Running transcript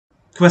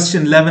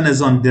Question 11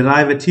 is on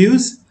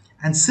derivatives,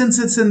 and since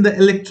it's in the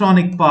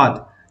electronic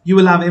part, you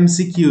will have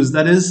MCQs,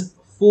 that is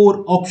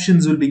 4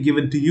 options will be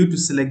given to you to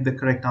select the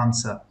correct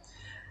answer.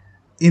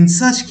 In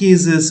such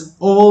cases,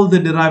 all the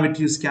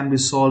derivatives can be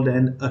solved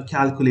in a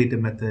calculator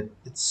method.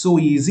 It's so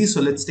easy,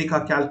 so let's take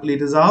our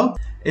calculators out.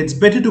 It's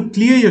better to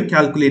clear your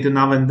calculator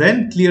now and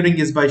then. Clearing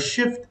is by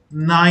shift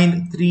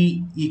 9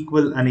 3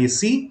 equal and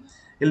AC.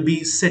 It'll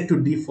be set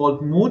to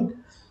default mode.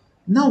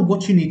 Now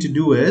what you need to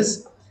do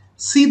is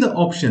see the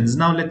options.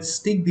 Now let's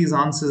take these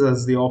answers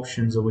as the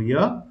options over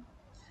here.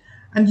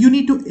 And you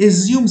need to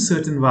assume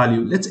certain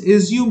value. Let's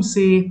assume,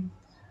 say,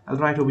 I'll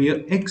write over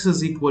here, x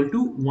is equal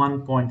to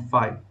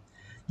 1.5.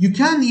 You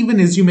can even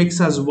assume x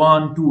as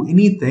 1, 2,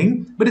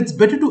 anything, but it's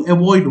better to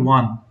avoid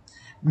 1.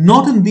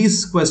 Not in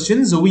these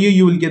questions. Over here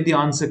you will get the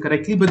answer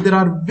correctly, but there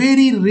are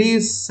very rare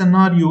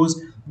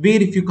scenarios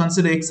where if you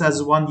consider x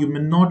as 1, you may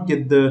not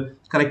get the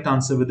correct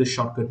answer with the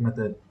shortcut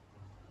method.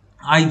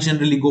 I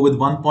generally go with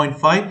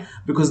 1.5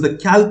 because the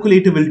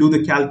calculator will do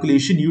the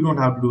calculation. You don't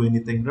have to do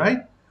anything, right?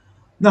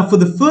 Now for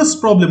the first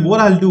problem,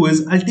 what I'll do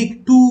is I'll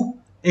take 2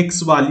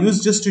 x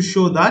values just to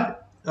show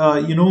that,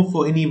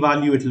 for any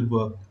value it will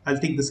work. I'll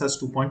take this as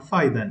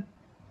 2.5 then.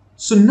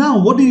 So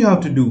now what do you have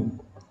to do?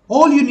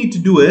 All you need to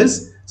do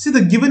is, see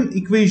the given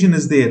equation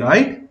is there,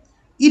 right?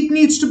 It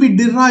needs to be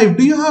derived.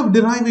 Do you have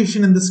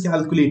derivation in this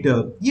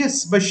calculator?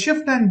 Yes, by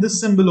shift and this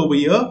symbol over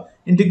here,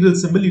 integral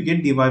symbol, you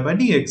get dy by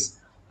dx.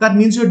 That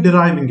means you're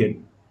deriving it.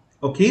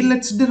 Okay,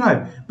 let's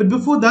derive. But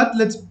before that,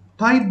 let's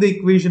type the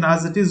equation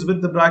as it is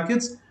with the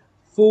brackets.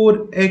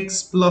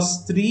 4x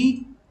plus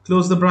 3,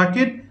 close the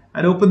bracket,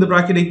 and open the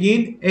bracket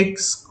again,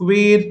 x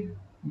squared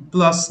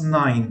plus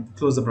 9,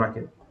 close the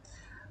bracket.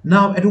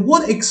 Now, at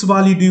what x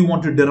value do you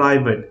want to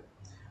derive it?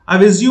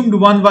 I've assumed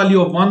one value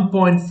of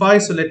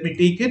 1.5, so let me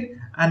take it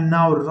and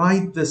now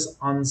write this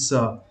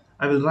answer.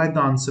 I will write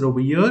the answer over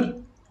here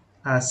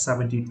as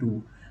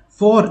 72.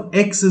 For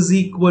x is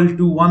equal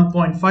to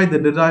 1.5, the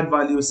derived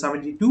value is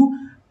 72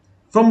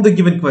 from the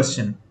given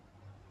question.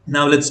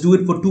 Now let's do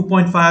it for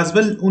 2.5 as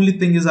well. Only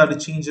thing is I have to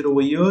change it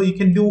over here. You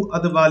can do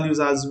other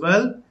values as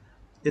well.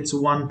 It's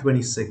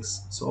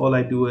 126. So all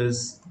I do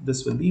is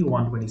this will be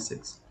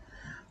 126.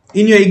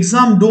 In your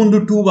exam, don't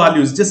do 2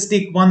 values. Just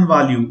take 1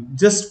 value.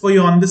 Just for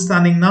your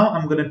understanding now,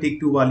 I'm going to take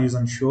 2 values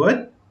and show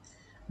it.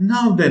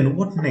 Now then,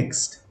 what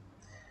next?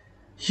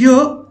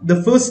 Here,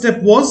 the first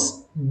step was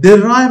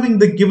deriving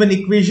the given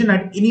equation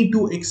at any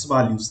 2 x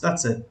values.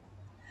 That's it.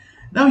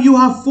 Now you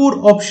have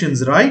 4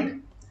 options, right?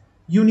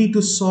 You need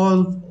to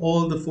solve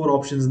all the 4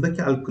 options in the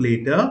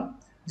calculator.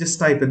 Just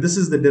type it. This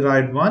is the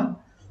derived one.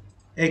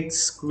 X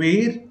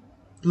squared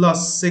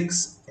plus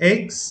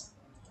 6x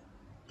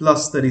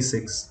plus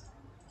 36.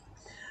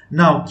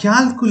 Now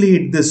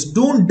calculate this.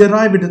 Don't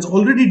derive it. It's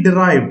already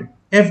derived.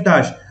 F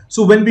dash.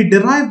 So when we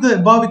derive the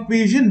above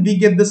equation, we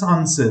get this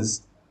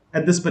answers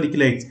at this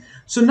particular x.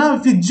 So now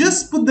if you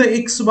just put the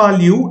x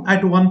value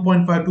at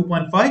 1.5,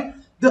 2.5,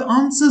 the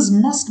answers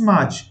must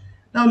match.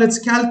 Now let's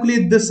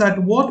calculate this at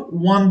what?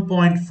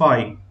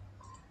 1.5.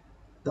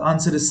 The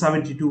answer is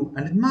 72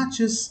 and it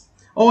matches.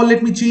 Or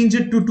let me change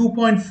it to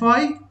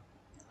 2.5.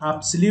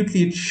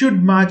 Absolutely, it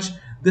should match.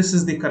 This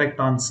is the correct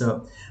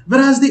answer.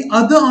 Whereas the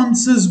other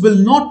answers will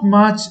not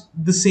match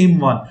the same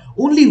one.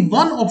 Only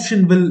one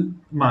option will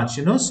match,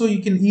 so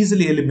you can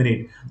easily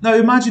eliminate. Now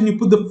imagine you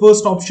put the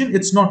first option,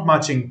 it's not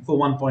matching for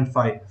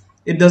 1.5.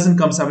 It doesn't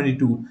come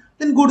 72.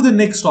 Then go to the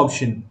next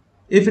option.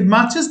 If it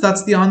matches,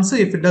 that's the answer.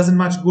 If it doesn't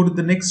match, go to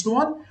the next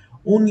one.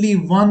 Only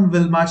one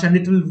will match and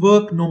it will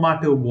work no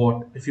matter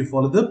what if you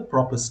follow the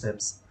proper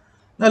steps.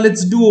 Now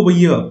let's do over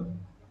here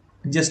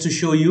just to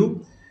show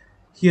you.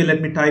 Here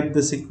let me type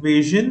this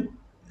equation.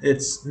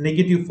 It's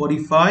negative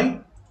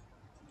 45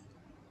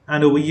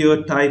 and over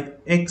here type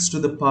x to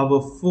the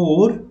power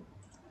 4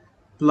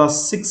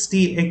 plus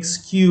 60x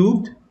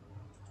cubed,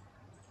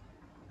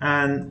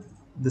 and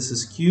this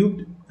is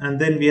cubed, and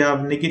then we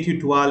have negative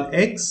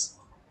 12x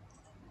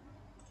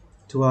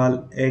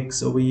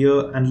over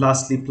here, and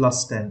lastly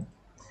plus 10.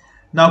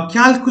 Now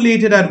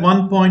calculated at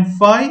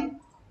 1.5,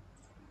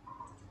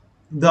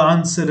 the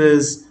answer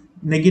is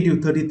negative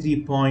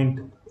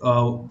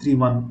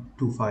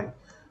 33.3125.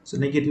 So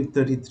negative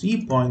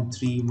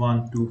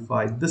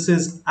 33.3125. This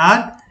is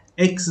at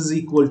x is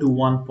equal to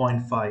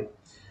 1.5.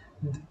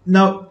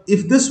 Now,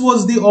 if this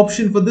was the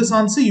option for this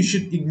answer, you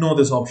should ignore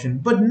this option.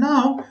 But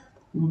now,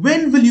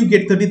 when will you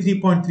get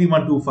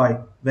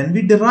 33.3125? When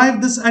we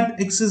derive this at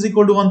x is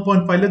equal to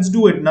 1.5. Let's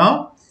do it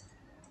now.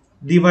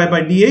 dy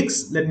by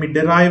dx, let me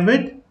derive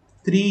it.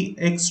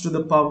 3x to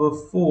the power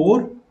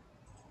 4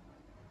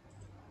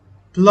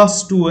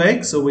 plus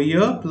 2x over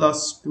here,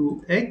 plus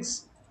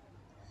 2x.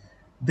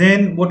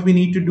 Then what we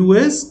need to do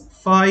is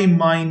 5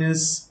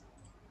 minus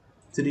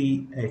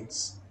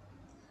 3x.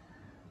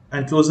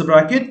 And close the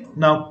bracket.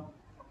 Now,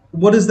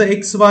 what is the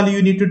x value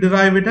you need to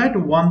derive it at?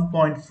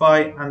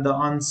 1.5, and the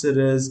answer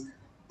is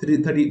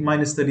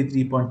minus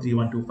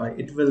 33.3125.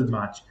 It will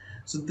match.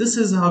 So this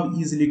is how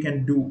easily you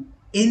can do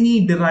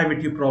any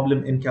derivative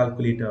problem in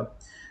calculator.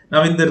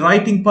 Now in the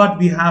writing part,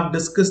 we have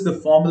discussed the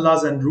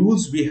formulas and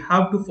rules. We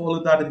have to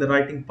follow that in the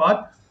writing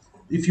part.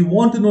 If you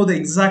want to know the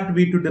exact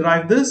way to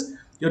derive this,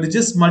 you have to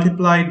just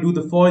multiply, do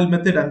the FOIL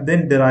method, and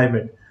then derive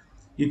it.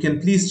 You can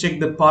please check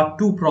the part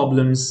 2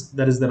 problems,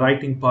 that is the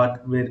writing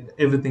part, where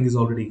everything is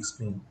already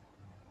explained.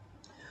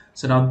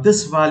 So now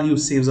this value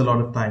saves a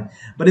lot of time.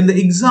 But in the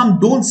exam,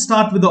 don't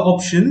start with the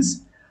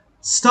options.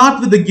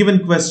 Start with the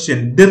given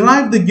question.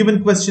 Derive the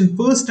given question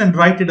first and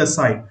write it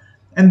aside.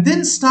 And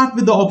then start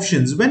with the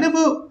options.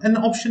 Whenever an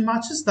option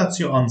matches, that's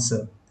your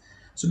answer.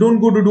 So don't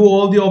go to do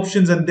all the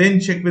options and then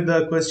check with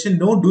the question.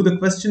 No, do the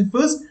question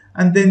first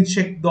and then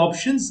check the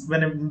options.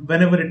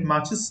 Whenever it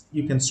matches,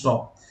 you can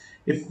stop.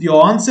 If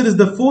your answer is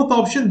the fourth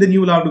option, then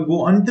you will have to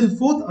go until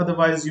fourth.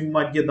 Otherwise, you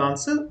might get the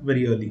answer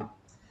very early.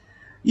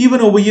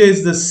 Even over here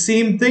is the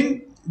same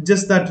thing,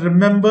 just that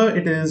remember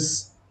it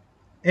is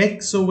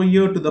x over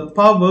here to the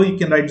power. You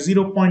can write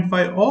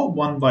 0.5 or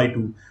 1 by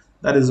 2.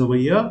 That is over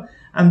here.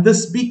 And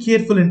this, be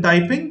careful in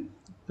typing.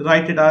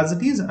 Write it as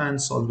it is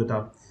and solve it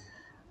out.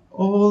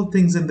 All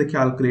things in the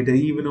calculator,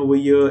 even over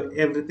here,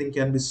 everything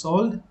can be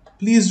solved.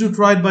 Please do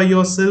try it by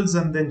yourselves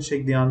and then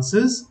check the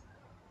answers.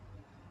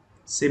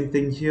 Same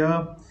thing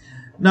here.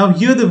 Now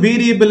here the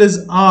variable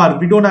is r.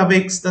 We don't have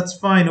x, that's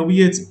fine. Over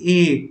here it's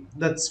a,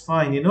 that's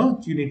fine. You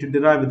need to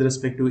derive with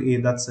respect to a,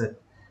 that's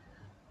it.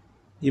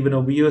 Even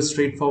over here,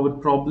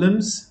 straightforward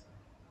problems.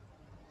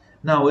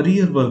 Now a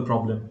real world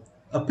problem.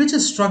 A pitch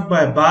is struck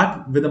by a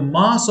bat with a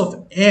mass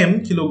of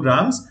m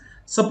kilograms.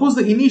 Suppose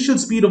the initial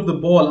speed of the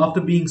ball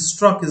after being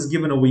struck is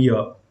given over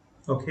here.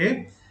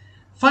 Okay.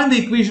 Find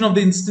the equation of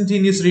the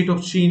instantaneous rate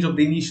of change of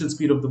the initial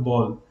speed of the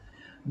ball.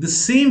 The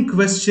same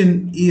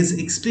question is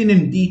explained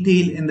in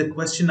detail in the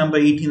question number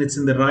 18. It's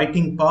in the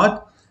writing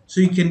part. So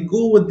you can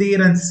go over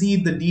there and see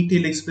the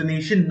detailed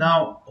explanation.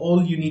 Now,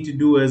 all you need to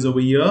do is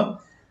over here,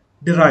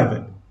 derive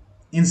it.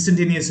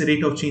 Instantaneous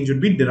rate of change would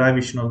be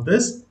derivation of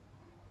this.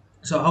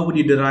 So how would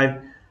you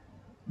derive?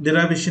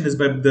 Derivation is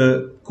by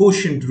the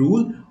quotient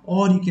rule,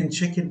 or you can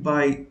check it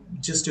by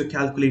just your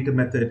calculator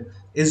method.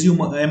 Assume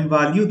m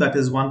value, that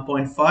is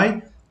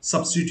 1.5.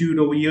 Substitute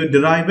over here,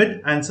 derive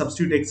it, and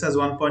substitute x as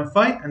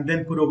 1.5, and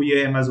then put over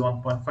here m as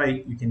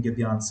 1.5. You can get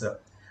the answer.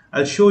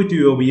 I'll show it to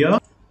you over here.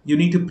 You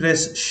need to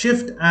press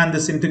shift and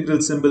this integral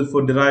symbol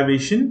for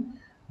derivation.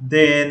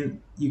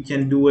 Then you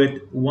can do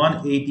it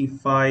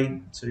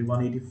 185.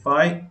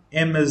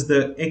 M is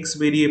the x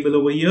variable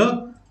over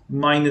here,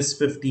 minus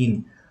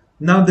 15.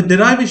 Now the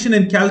derivation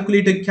in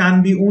calculator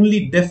can be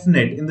only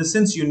definite, in the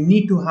sense you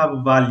need to have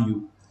a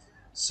value.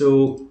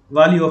 So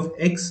value of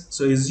x,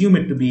 so assume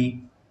it to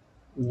be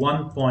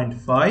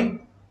 1.5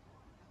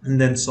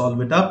 and then solve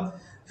it up,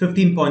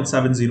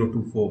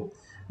 15.7024.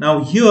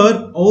 Now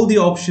here all the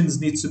options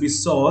needs to be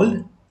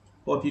solved.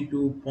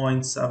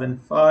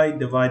 42.75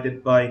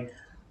 divided by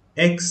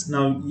x.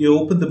 Now you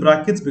open the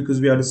brackets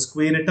because we have to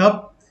square it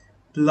up,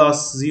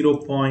 plus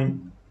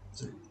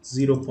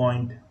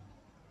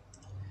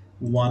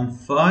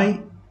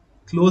 0.15,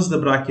 close the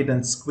bracket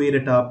and square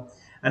it up,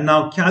 and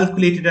now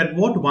calculate it at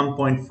what?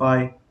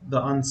 1.5. The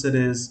answer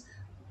is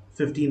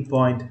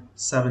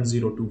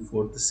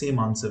 15.7024, the same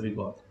answer we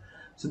got.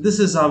 So this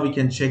is how we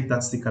can check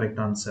that's the correct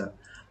answer.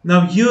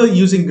 Now here,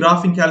 using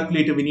graphing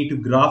calculator, we need to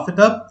graph it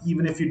up.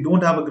 Even if you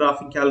don't have a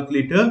graphing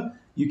calculator,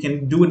 you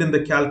can do it in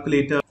the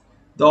calculator.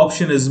 The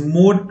option is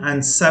mode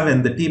and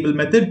 7, the table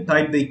method.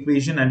 Type the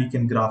equation and you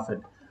can graph it.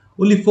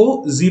 Only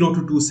for 0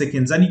 to 2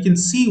 seconds. And you can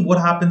see what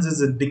happens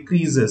is it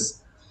decreases.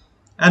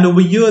 And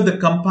over here, the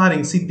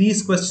comparing, see,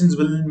 these questions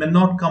may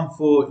not come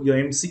for your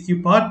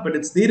MCQ part, but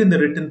it's there in the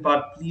written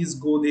part. Please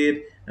go there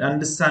and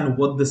understand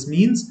what this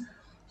means.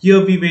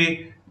 Here we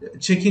were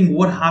checking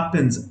what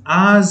happens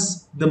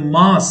as the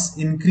mass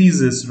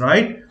increases,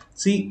 right?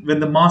 See, when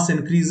the mass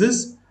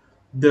increases,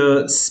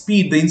 the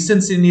speed, the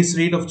instantaneous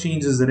rate of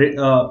change is,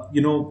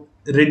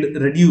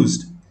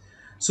 reduced.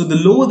 So the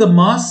lower the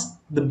mass,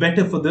 the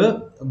better for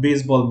the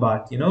baseball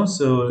bat,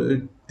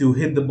 So to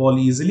hit the ball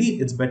easily,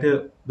 it's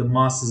better the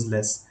mass is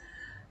less.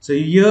 So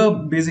here,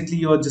 basically,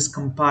 you're just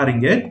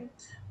comparing it.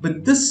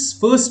 But this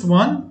first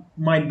one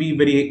might be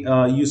very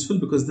useful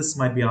because this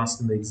might be asked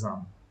in the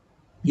exam.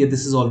 Yeah,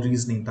 this is all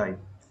reasoning type.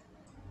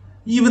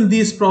 Even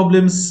these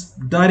problems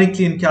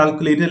directly in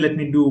calculator, let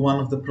me do one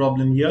of the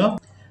problem here.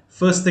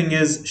 First thing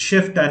is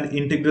shift and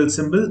integral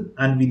symbol,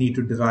 and we need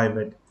to derive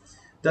it.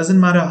 Doesn't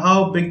matter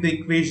how big the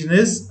equation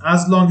is,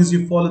 as long as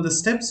you follow the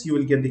steps, you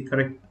will get the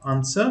correct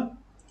answer.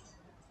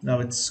 Now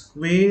it's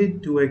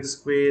squared, 2x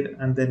squared,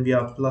 and then we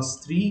have plus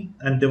 3,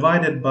 and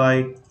divided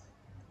by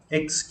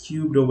x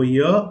cubed over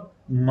here,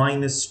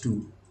 minus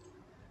 2.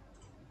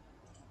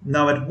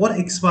 Now at what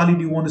x value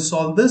do you want to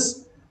solve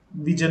this?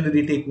 We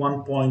generally take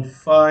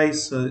 1.5,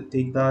 so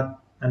take that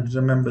and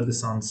remember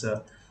this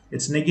answer.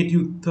 It's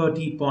negative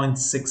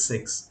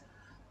 30.66.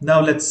 Now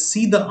let's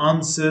see the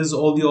answers,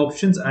 all the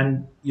options,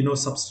 and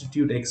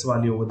substitute x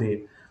value over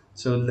there.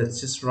 So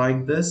let's just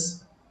write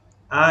this.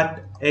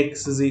 At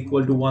x is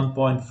equal to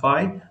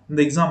 1.5. In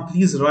the exam,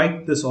 please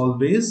write this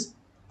always.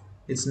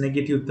 It's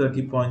negative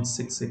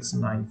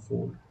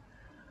 30.6694.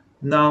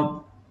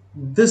 Now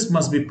this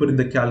must be put in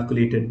the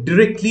calculator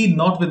directly,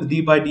 not with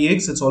d by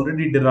dx. It's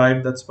already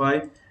derived. That's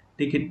why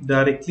take it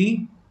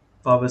directly.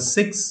 Power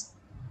 6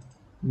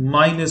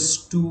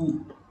 minus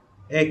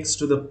 2x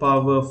to the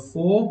power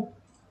 4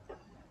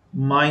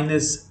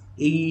 minus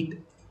 8x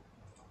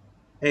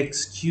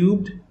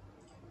cubed,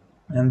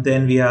 and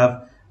then we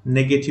have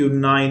negative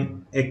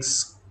 9x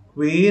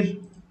squared,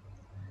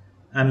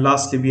 and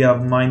lastly we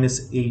have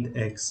minus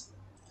 8x,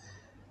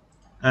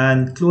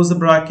 and close the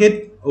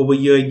bracket. Over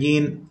here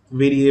again,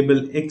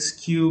 variable x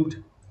cubed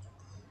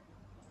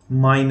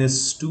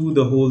minus 2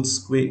 the whole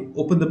square,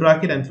 open the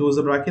bracket and close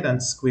the bracket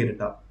and square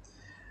it up.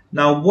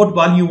 Now what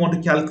value you want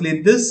to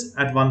calculate this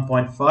at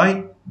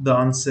 1.5? The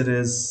answer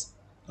is,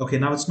 okay,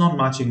 now it's not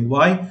matching.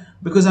 Why?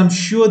 Because I'm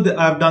sure that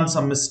I've done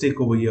some mistake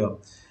over here.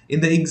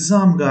 In the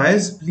exam,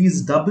 guys,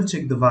 please double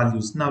check the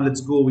values. Now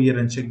let's go over here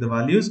and check the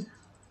values.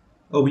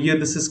 Over here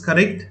this is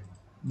correct,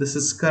 this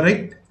is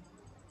correct,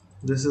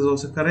 this is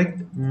also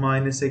correct,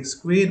 minus x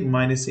squared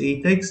minus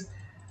 8x,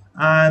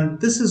 and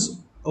this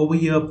is over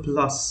here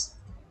plus.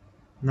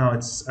 Now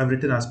I've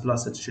written as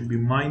plus, it should be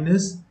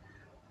minus,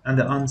 and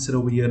the answer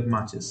over here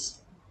matches.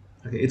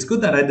 Okay, it's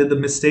good that I did the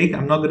mistake.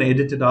 I'm not going to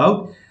edit it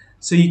out.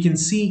 So you can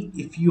see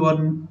if you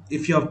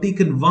have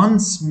taken one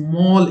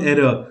small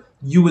error,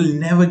 you will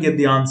never get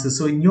the answer.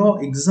 So in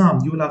your exam,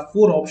 you will have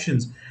 4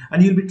 options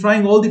and you'll be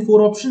trying all the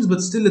 4 options,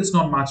 but still it's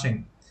not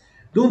matching.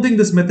 Don't think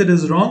this method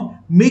is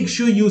wrong. Make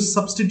sure you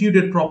substitute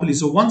it properly.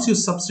 So once you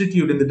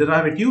substitute in the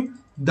derivative,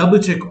 double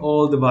check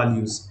all the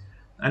values,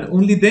 and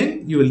only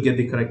then you will get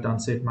the correct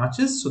answer. It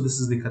matches, so this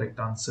is the correct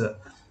answer,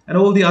 and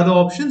all the other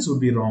options would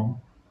be wrong.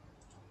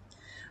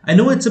 I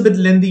know it's a bit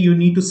lengthy, you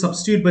need to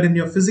substitute, but in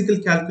your physical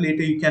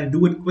calculator you can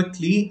do it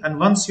quickly, and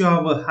once you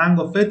have a hang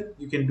of it,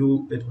 you can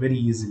do it very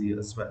easily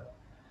as well.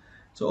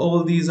 So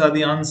all these are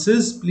the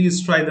answers.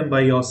 Please try them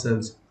by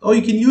yourselves, or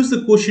you can use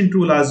the quotient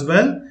rule as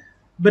well,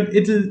 but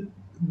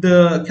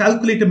the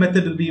calculator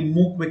method will be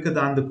more quicker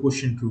than the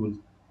quotient rule.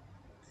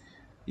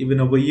 Even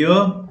over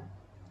here,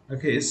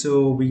 okay,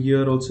 so over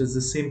here also is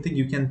the same thing.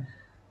 You can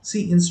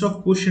see instead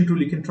of quotient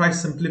rule, you can try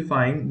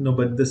simplifying. No,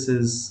 but this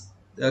is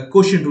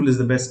quotient rule is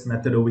the best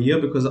method over here,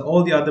 because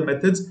all the other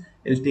methods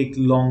it'll take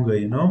longer,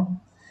 you know.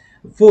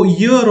 For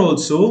here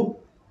also,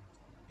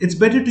 it's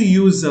better to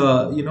use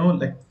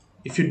like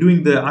if you're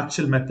doing the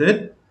actual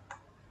method,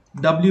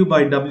 w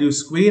by w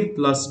squared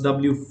plus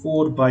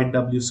w4 by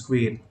w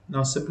squared.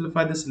 Now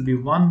simplify this, will be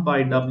 1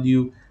 by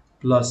w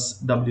plus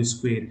w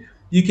squared.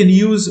 You can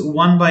use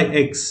 1 by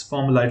x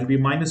formula, it will be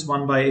minus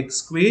 1 by x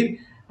squared,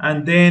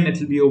 and then it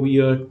will be over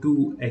here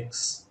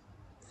 2x.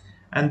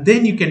 And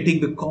then you can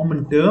take the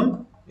common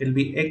term, it will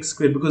be x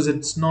squared, because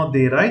it's not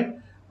there, right?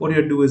 What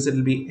you do is it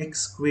will be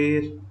x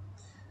squared.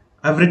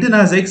 I've written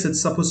as x,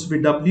 it's supposed to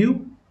be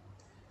w.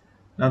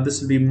 Now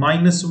this will be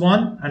minus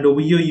 1, and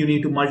over here you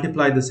need to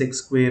multiply this x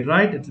squared,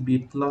 right? It will be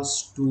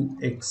plus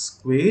 2x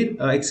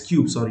squared, x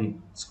cubed, sorry,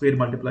 squared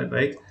multiplied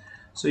by x.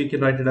 So you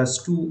can write it as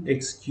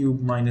 2x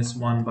cubed minus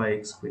 1 by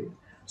x squared.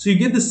 So you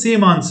get the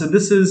same answer.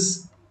 This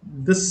is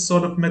this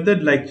sort of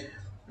method, like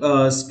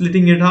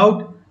splitting it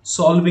out,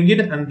 solving it,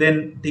 and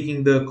then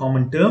taking the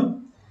common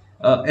term,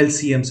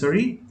 LCM,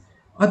 sorry.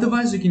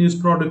 Otherwise, you can use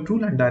product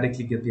rule and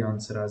directly get the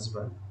answer as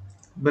well.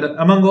 But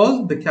among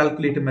all, the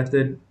calculator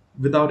method,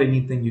 without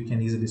anything, you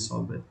can easily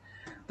solve it.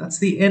 That's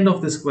the end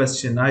of this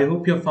question. I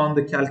hope you have found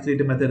the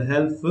calculator method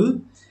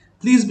helpful.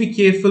 Please be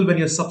careful when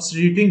you're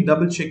substituting.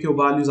 Double check your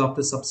values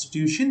after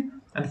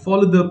substitution and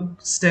follow the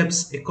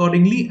steps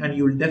accordingly, and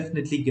you will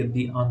definitely get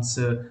the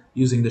answer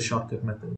using the shortcut method.